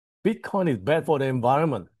Bitcoin is bad for the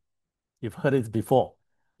environment. You've heard it before.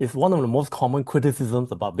 It's one of the most common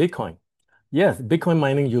criticisms about Bitcoin. Yes, Bitcoin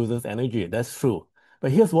mining uses energy, that's true.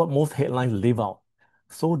 But here's what most headlines leave out.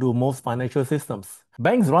 So do most financial systems.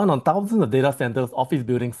 Banks run on thousands of data centers, office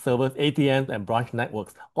buildings, servers, ATMs, and branch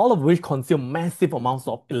networks, all of which consume massive amounts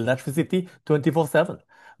of electricity 24/7.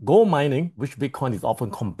 Gold mining, which Bitcoin is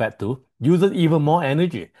often compared to, uses even more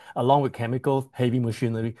energy, along with chemicals, heavy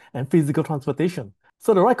machinery, and physical transportation.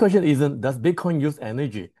 So the right question isn't, does Bitcoin use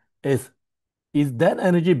energy? Is is that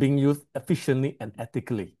energy being used efficiently and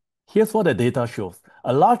ethically? Here's what the data shows.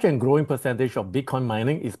 A large and growing percentage of Bitcoin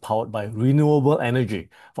mining is powered by renewable energy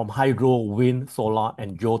from hydro, wind, solar,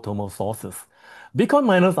 and geothermal sources. Bitcoin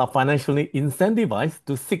miners are financially incentivized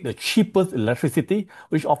to seek the cheapest electricity,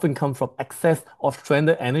 which often comes from excess or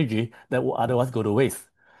stranded energy that would otherwise go to waste.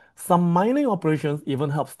 Some mining operations even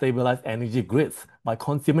help stabilize energy grids by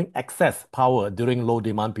consuming excess power during low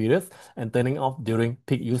demand periods and turning off during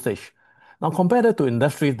peak usage. Now, compare that to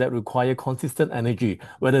industries that require consistent energy,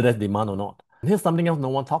 whether there's demand or not. And here's something else no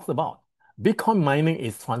one talks about. Bitcoin mining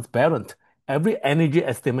is transparent. Every energy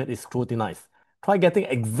estimate is scrutinized. Try getting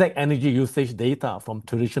exact energy usage data from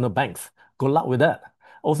traditional banks. Good luck with that.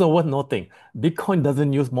 Also worth noting, Bitcoin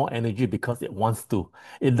doesn't use more energy because it wants to.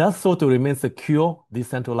 It does so to remain secure,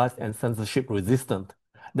 decentralized, and censorship resistant.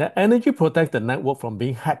 The energy protects the network from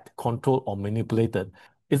being hacked, controlled, or manipulated.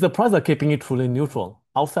 It's the price of keeping it truly neutral,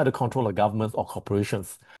 outside the control of governments or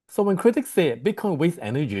corporations. So when critics say Bitcoin wastes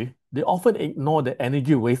energy, they often ignore the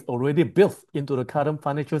energy waste already built into the current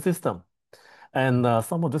financial system. And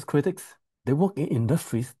some of those critics, they work in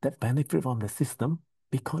industries that benefit from the system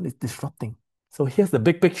Bitcoin is disrupting. So here's the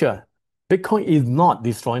big picture. Bitcoin is not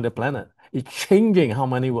destroying the planet. It's changing how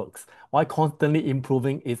money works while constantly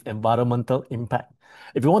improving its environmental impact.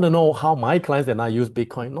 If you want to know how my clients and I use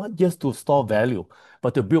Bitcoin, not just to store value,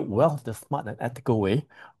 but to build wealth the smart and ethical way,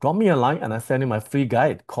 drop me a line and I'll send you my free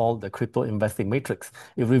guide called the Crypto Investing Matrix.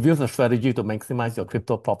 It reveals a strategy to maximize your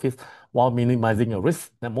crypto profits while minimizing your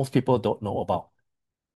risks that most people don't know about.